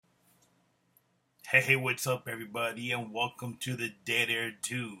Hey, what's up, everybody, and welcome to the Dead Air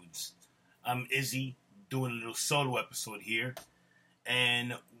Dudes. I'm Izzy, doing a little solo episode here,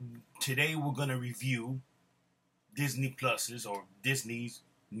 and today we're gonna review Disney Plus's or Disney's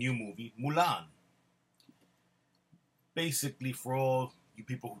new movie, Mulan. Basically, for all you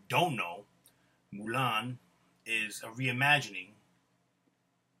people who don't know, Mulan is a reimagining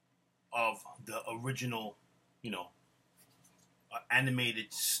of the original, you know,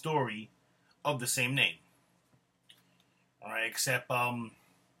 animated story of the same name. All right, except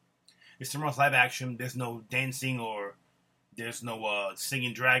it's similar live action. There's no dancing or there's no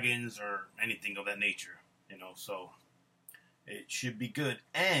singing dragons or anything of that nature. So it should be good.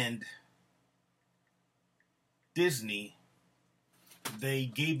 And Disney, they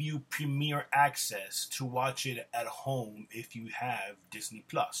gave you premiere access to watch it at home if you have Disney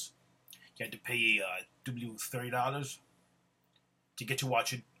Plus. You had to pay $30 to get to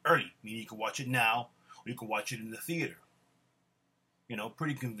watch it early. Meaning you can watch it now or you can watch it in the theater.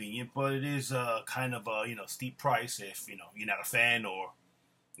 Pretty convenient, but it is kind of a steep price if you're not a fan or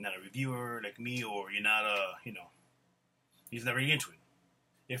you're not a reviewer like me, or you're not he's not really into it.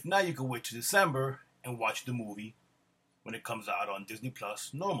 If not, you can wait till December and watch the movie when it comes out on Disney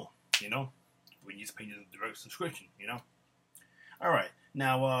Plus normal. When you just pay the direct subscription. All right,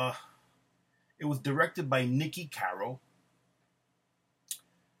 now it was directed by Nikki Caro,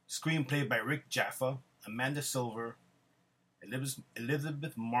 screenplay by Rick Jaffa, Amanda Silver,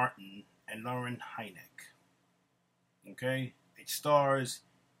 Elizabeth Martin, and Lauren Hynek. Okay? It stars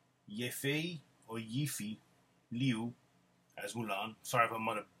Yifei Liu as Mulan. Sorry if I'm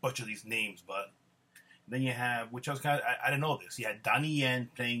going to butcher these names, but then you have, which I was I didn't know this. You had Donnie Yen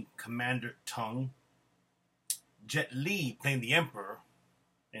playing Commander Tung, Jet Li playing the Emperor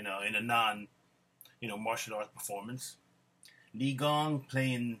in a non, martial arts performance. Li Gong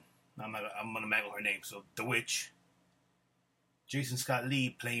playing, I'm going to mangle her name, so The Witch. Jason Scott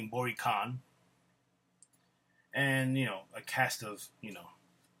Lee playing Bori Khan. And, a cast of,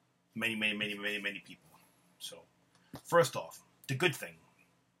 many people. So, first off, the good thing.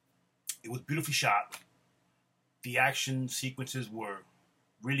 It was beautifully shot. The action sequences were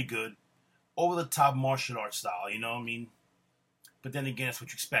really good. Over-the-top martial arts style, But then again, that's what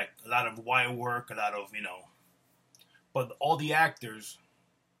you expect. A lot of wire work, a lot of, But all the actors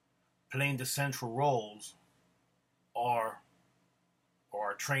playing the central roles are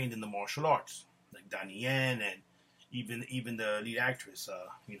trained in the martial arts, like Donnie Yen and even the lead actress,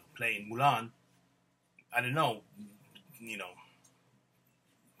 playing Mulan. I don't know,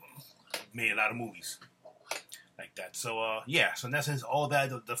 made a lot of movies like that. So so in that sense, all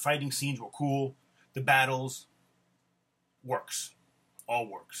that the fighting scenes were cool. The battles works, all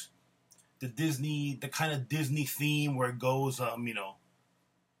works. The kind of Disney theme where it goes,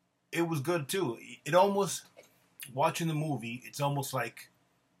 it was good too. It almost, watching the movie, it's almost like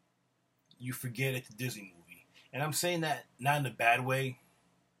you forget it's a Disney movie. And I'm saying that not in a bad way.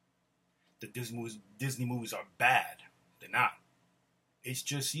 That Disney movies are bad. They're not. It's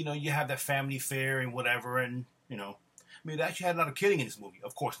just, you have that family fare and whatever, and, they actually had a lot of killing in this movie.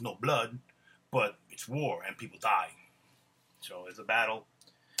 Of course, no blood, but it's war and people die. So it's a battle.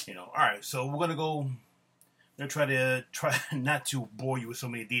 Alright, so we're going to try not to bore you with so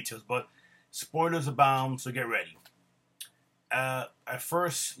many details, but spoilers abound, so get ready. At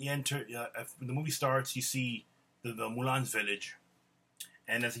first, you enter, when the movie starts, you see the Mulan's village.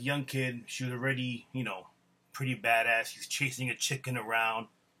 And as a young kid, she was already, pretty badass. She's chasing a chicken around,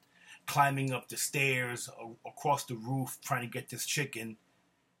 climbing up the stairs, across the roof, trying to get this chicken.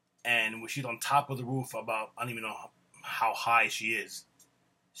 And when she's on top of the roof, I don't even know how high she is,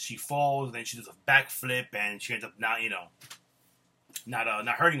 she falls, then she does a backflip, and she ends up not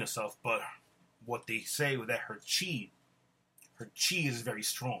hurting herself. But what they say was that her chi is very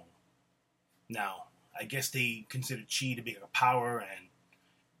strong. Now, I guess they consider chi to be a power, and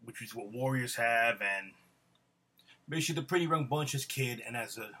which is what warriors have, and basically the pretty rambunctious kid, and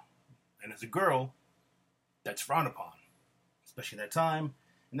as a girl, that's frowned upon, especially in that time,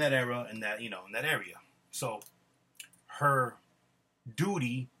 in that era, in that area. So her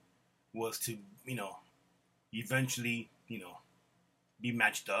duty was to eventually be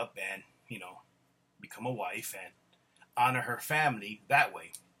matched up and become a wife and honor her family that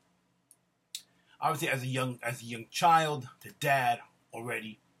way. Obviously, as a young child, the dad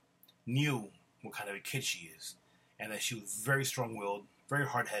already knew what kind of a kid she is, and that she was very strong-willed, very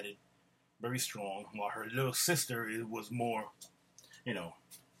hard-headed, very strong, while her little sister was more, prim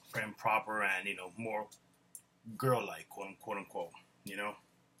and proper and, more girl-like, quote unquote,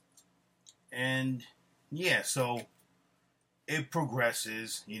 And, yeah, so it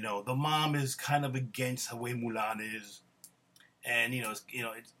progresses. The mom is kind of against the way Mulan is, and it's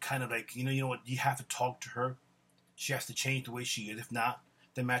kind of like you know what, you have to talk to her. She has to change the way she is. If not,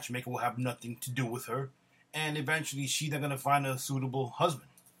 the matchmaker will have nothing to do with her, and eventually she's not gonna find a suitable husband.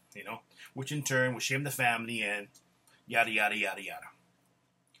 Which in turn will shame the family and yada yada yada yada.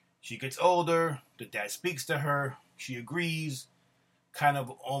 She gets older. The dad speaks to her. She agrees. Kind of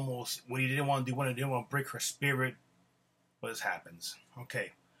almost what he didn't want to do. Didn't want to break her spirit. But this happens.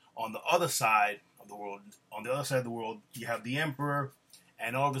 Okay. On the other side of the world, you have the emperor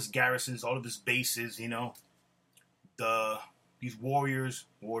and all of his garrisons, all of his bases. These warlords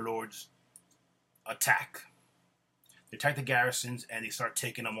attack. They attack the garrisons and they start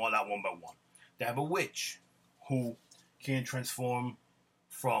taking them all out one by one. They have a witch who can transform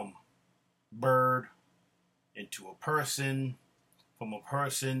from bird into a person, from a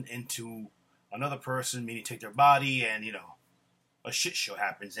person into another person, meaning take their body, and a shit show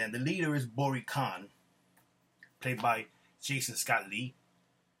happens. And the leader is Bori Khan, played by Jason Scott Lee.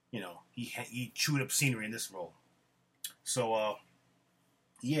 He chewed up scenery in this role. So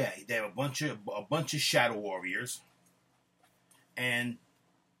they have a bunch of shadow warriors, and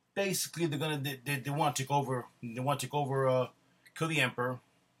basically they want to take over. They want to take over, kill the emperor,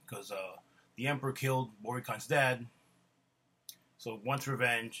 because the emperor killed Bori Khan's dad. So wants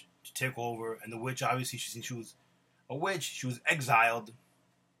revenge to take over, and the witch, obviously, she was a witch. She was exiled.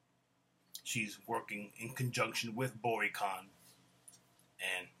 She's working in conjunction with Bori Khan,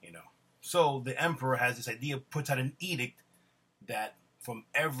 and so the emperor has this idea, puts out an edict that from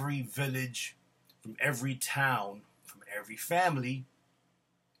every village, from every town, from every family,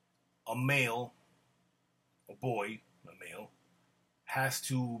 a male has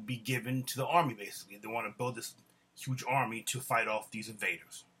to be given to the army. Basically, they want to build this huge army to fight off these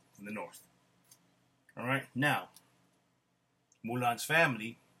invaders from the north. All right, now Mulan's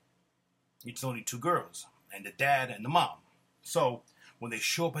family, it's only 2 girls, and the dad and the mom. So when they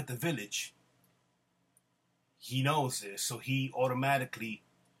show up at the village, he knows this, so he automatically,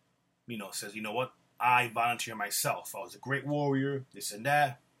 says, you know what, I volunteer myself. I was a great warrior, this and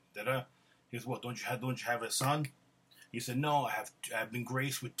that. Here's what, don't you have a son? He said, no, I've been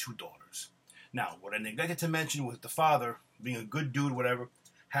graced with 2 daughters. Now, what I neglected to mention was the father, being a good dude, whatever,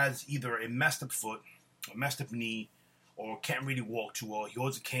 has either a messed up foot, a messed up knee, or can't really walk too well. He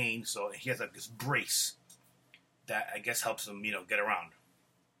holds a cane, so he has like this brace that I guess helps him, get around.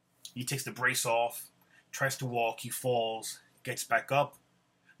 He takes the brace off, tries to walk, he falls, gets back up.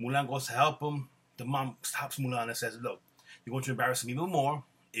 Mulan goes to help him. The mom stops Mulan and says, look, you're going to embarrass him even more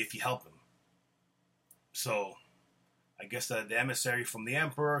if you help him. So I guess the emissary from the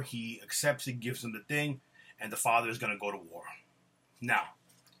emperor, he accepts it, gives him the thing, and the father is going to go to war. Now,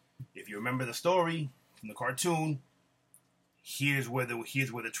 if you remember the story from the cartoon, here's where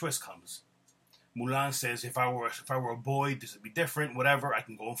the twist comes. Mulan says, if I were a boy, this would be different. Whatever, I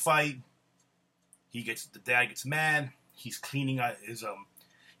can go and fight. The dad gets mad. He's cleaning out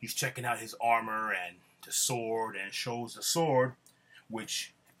he's checking out his armor and the sword, and shows the sword,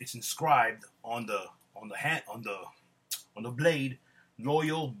 which it's inscribed on the blade,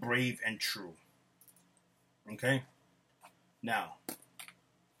 loyal, brave, and true. Okay? Now,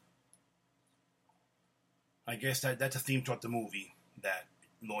 I guess that's a theme throughout the movie, that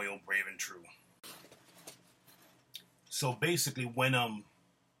loyal, brave, and true. So basically, when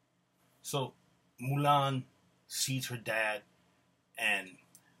Mulan sees her dad and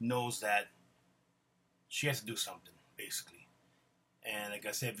knows that she has to do something, basically. And like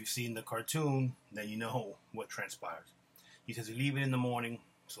I said, if you've seen the cartoon, then you know what transpires. He says he's leaving in the morning,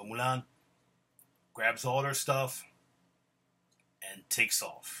 so Mulan grabs all her stuff and takes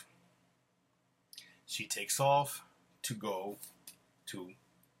off. She takes off to go to,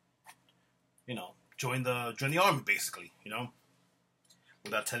 join the army, basically,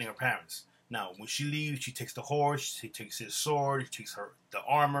 without telling her parents. Now, when she leaves, she takes the horse, she takes his sword, she takes the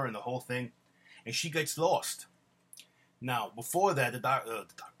armor and the whole thing, and she gets lost. Now, before that,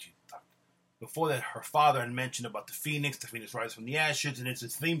 before that, her father had mentioned about the phoenix rises from the ashes, and it's a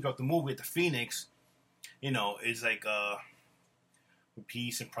theme throughout the movie. The phoenix, is like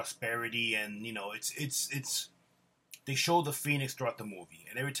peace and prosperity, and it's they show the phoenix throughout the movie,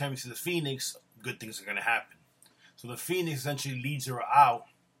 and every time you see the phoenix, good things are going to happen. So the phoenix essentially leads her out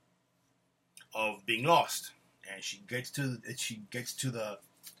of being lost, and she gets to the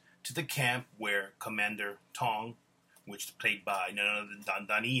camp where Commander Tong, which is played by none other than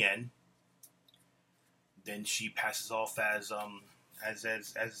Donnie Yen. Then she passes off as a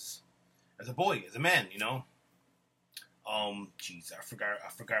boy, as a man, I forgot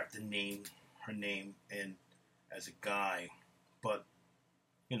her name, and as a guy. but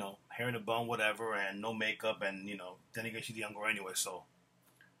hair in a bun, whatever, and no makeup, and then again she's younger anyway, so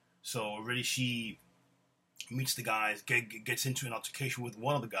really she meets the guys, gets into an altercation with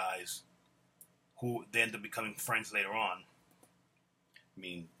one of the guys, who they end up becoming friends later on.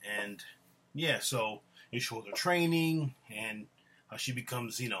 And yeah, so it shows her training and how she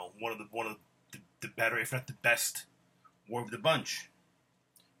becomes, one of the better, if not the best, war of the bunch.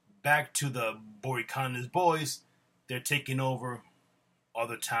 Back to the Boricon and his boys, they're taking over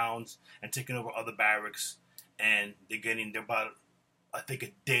other towns and taking over other barracks, and they're about, I think,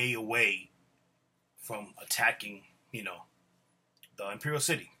 a day away from attacking, the Imperial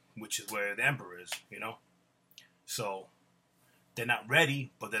City, which is where the Emperor is, So they're not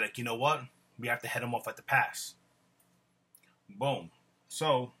ready, but they're like, you know what? We have to head them off at the pass. Boom.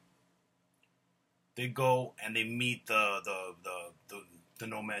 So they go and they meet the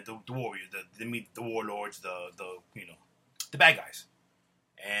nomad, the warriors. They meet the warlords, the bad guys.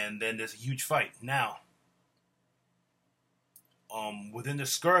 And then there's a huge fight. Now, within the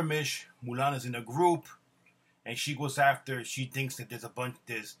skirmish, Mulan is in a group, and she goes after. She thinks that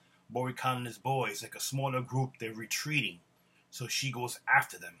there's Boricon and his boys, like a smaller group. They're retreating, so she goes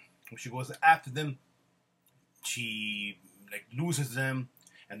after them. When she goes after them, she loses them,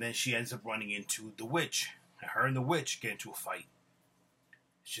 and then she ends up running into the witch. And her and the witch get into a fight.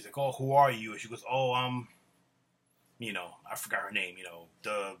 She's like, "Oh, who are you?" And she goes, "Oh, I forgot her name.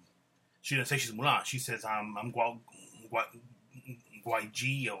 She didn't say she's Mulan. She says, I'm Guai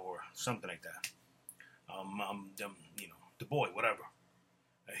or something like that. The boy, whatever."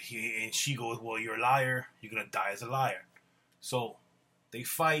 And she goes, "Well, you're a liar. You're gonna die as a liar." So they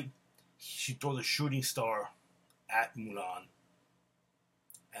fight. She throws a shooting star at Mulan,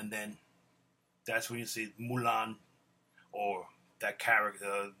 and then that's when you see Mulan, or that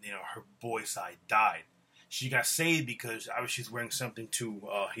character, her boy side died. She got saved because obviously she's wearing something to,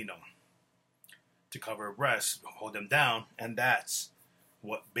 to cover her breasts, hold them down, and that's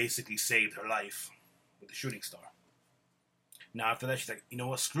what basically saved her life with the shooting star. Now after that, she's like, you know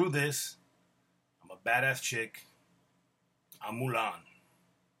what? Screw this. I'm a badass chick. I'm Mulan.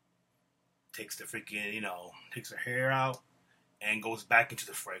 Takes the freaking, takes her hair out and goes back into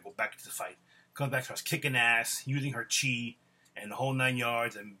the fray, back into the fight. Comes back, starts kicking ass, using her chi and the whole 9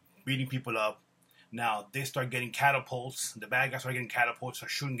 yards and beating people up. Now, they start getting catapults. The bad guys start getting catapults,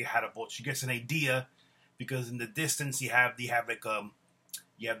 start shooting catapults. She gets an idea because in the distance you have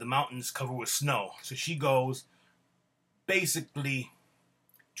the mountains covered with snow. So she goes basically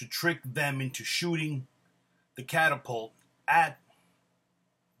to trick them into shooting the catapult at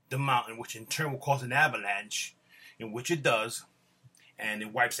the mountain, which in turn will cause an avalanche, in which it does, and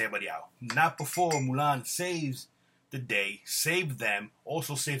it wipes everybody out. Not before Mulan saves the day, saves them,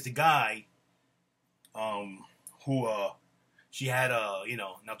 also saves the guy who she had an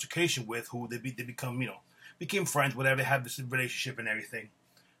altercation with, who they became friends, whatever. They had this relationship and everything,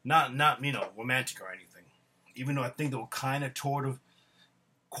 not romantic or anything. Even though I think they were kind of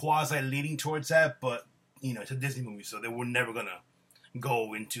quasi leading towards that, but it's a Disney movie, so they were never gonna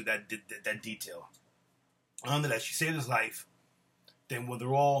go into that detail. Nonetheless, she saved his life. Then when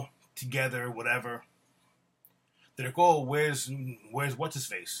they're all together, whatever, they're like, "Oh, where's what's his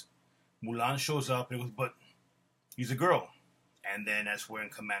face?" Mulan shows up and goes, "But he's a girl." And then that's when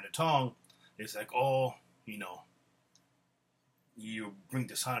Commander Tong is like, "Oh, you bring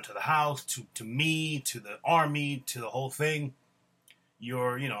dishonor to the house, to me, to the army, to the whole thing.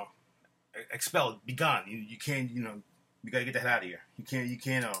 You're, expelled, be gone. You can't, you gotta get the hell out of here. You can't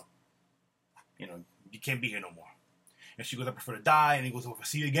be here no more." And she goes, "I prefer to die." And he goes, "If I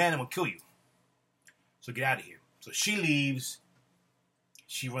see you again, I'm gonna kill you. So get out of here." So she leaves.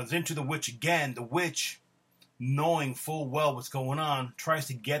 She runs into the witch again. The witch, knowing full well what's going on, tries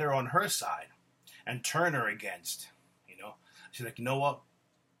to get her on her side and turn her against. She's like, "You know what?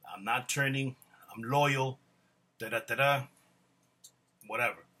 I'm not turning. I'm loyal. Da-da-da-da.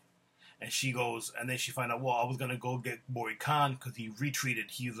 Whatever." And she goes, and then she finds out, "Well, I was going to go get Boricon because he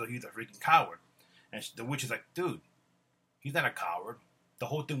retreated. He's a freaking coward." And the witch is like, "Dude, he's not a coward. The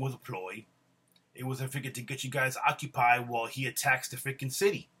whole thing was a ploy. It was a freaking to get you guys occupied while he attacks the freaking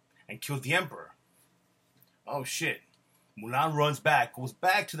city and kills the emperor." Oh, shit. Mulan runs back, goes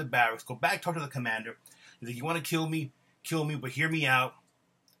back to the barracks, go back, talk to the commander. He's like, "You want to kill me, but hear me out.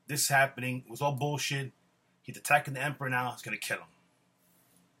 This is happening. It was all bullshit. He's attacking the emperor now. He's going to kill him."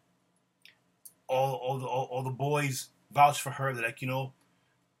 All the boys vouch for her. They're like,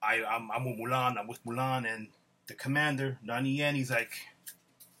 I'm with Mulan. I'm with Mulan. And the commander, Donnie Yen, he's like,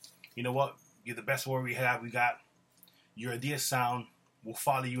 "You know what? You're the best warrior we got. Your idea is sound. We'll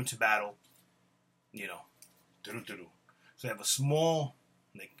follow you into battle. Doo-doo-doo-doo." So they have a small,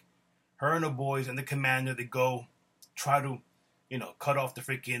 like, her and the boys and the commander, they go try to, cut off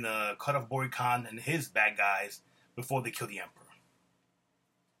cut off Bori Khan and his bad guys before they kill the emperor.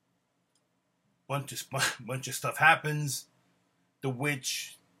 Bunch of stuff happens. The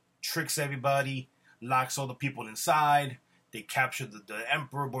witch tricks everybody, locks all the people inside. They capture the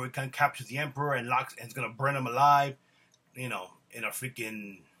emperor. Bori Khan captures the emperor and is gonna burn him alive. In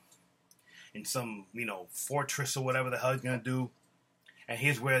some fortress or whatever the hell he's gonna do. And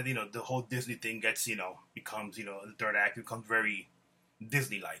here's where the whole Disney thing gets becomes the third act becomes very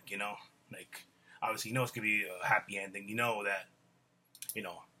Disney like like obviously it's gonna be a happy ending. That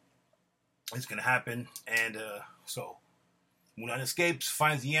it's gonna happen, and so Mulan escapes,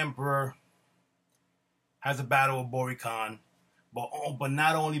 finds the emperor, has a battle with Bori Khan, but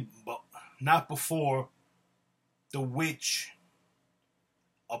not before the witch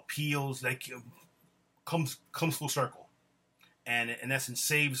appeals, like comes full circle, and in essence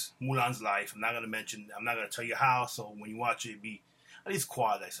saves Mulan's life. I'm not gonna tell you how. So when you watch it, be at least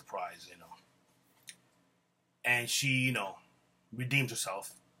quasi surprised, And she, redeems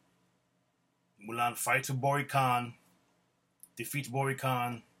herself. Mulan fights with Bori Khan, defeats Bori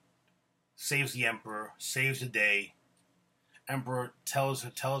Khan, saves the emperor, saves the day. Emperor tells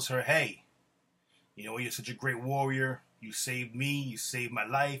her, hey, you're such a great warrior. You saved me. You saved my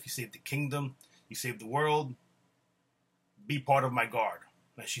life. You saved the kingdom. You saved the world. Be part of my guard.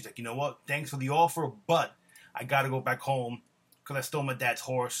 And she's like, you know what? Thanks for the offer, but I got to go back home because I stole my dad's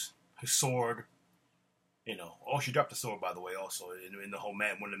horse, his sword. Oh, she dropped the sword, by the way, also in the whole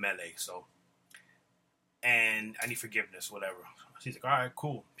one of the melee. So, and I need forgiveness, whatever. She's like, all right,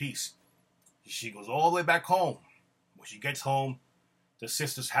 cool, peace. She goes all the way back home. When she gets home, the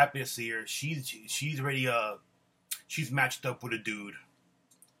sister's happy to see her. She's ready. She's matched up with a dude,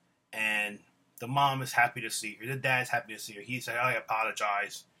 and the mom is happy to see her. The dad's happy to see her. He's like, I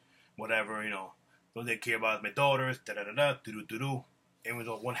apologize, whatever. Don't they care about my daughters? Da da da da. Do do do.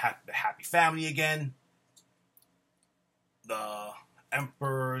 Everyone's one happy family again. The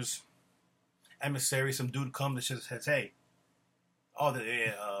emperor's emissary, some dude comes and says, hey,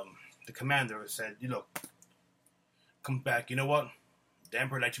 the commander said, come back. You know what? The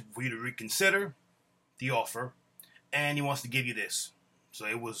emperor likes for you to reconsider the offer, and he wants to give you this. So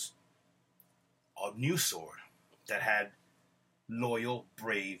it was a new sword that had loyal,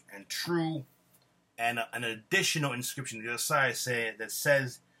 brave, and true, and an additional inscription on the other side that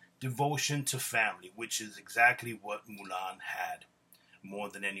says devotion to family, which is exactly what Mulan had. More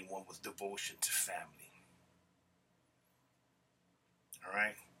than anyone was devotion to family. All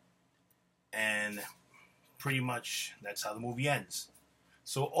right? And pretty much that's how the movie ends.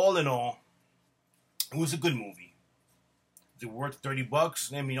 So all in all, it was a good movie. Is it worth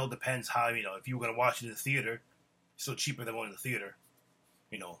 $30? I mean, it all depends how, if you were going to watch it in the theater, it's still cheaper than going to the theater.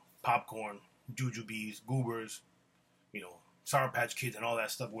 Popcorn, jujubes, goobers, Sour Patch Kids and all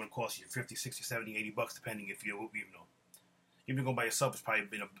that stuff wouldn't cost you 50, 60, 70, $80 depending if you, even go by yourself, it's probably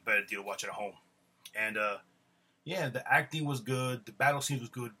been a better deal to watch it at home. And, yeah, the acting was good. The battle scenes was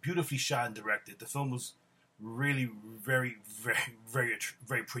good. Beautifully shot and directed. The film was really, very, very, very,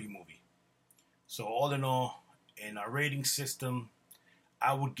 very pretty movie. So all in all, in our rating system,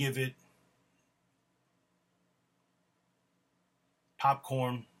 I would give it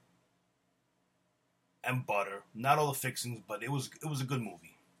popcorn and butter. Not all the fixings, but it was a good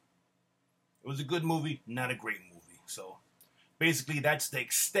movie. It was a good movie, not a great movie. So basically, that's the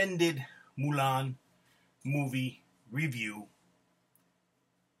extended Mulan movie review.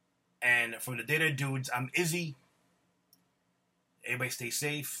 And from the Data Dudes, I'm Izzy. Everybody stay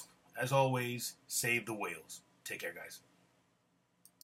safe. As always, save the whales. Take care, guys.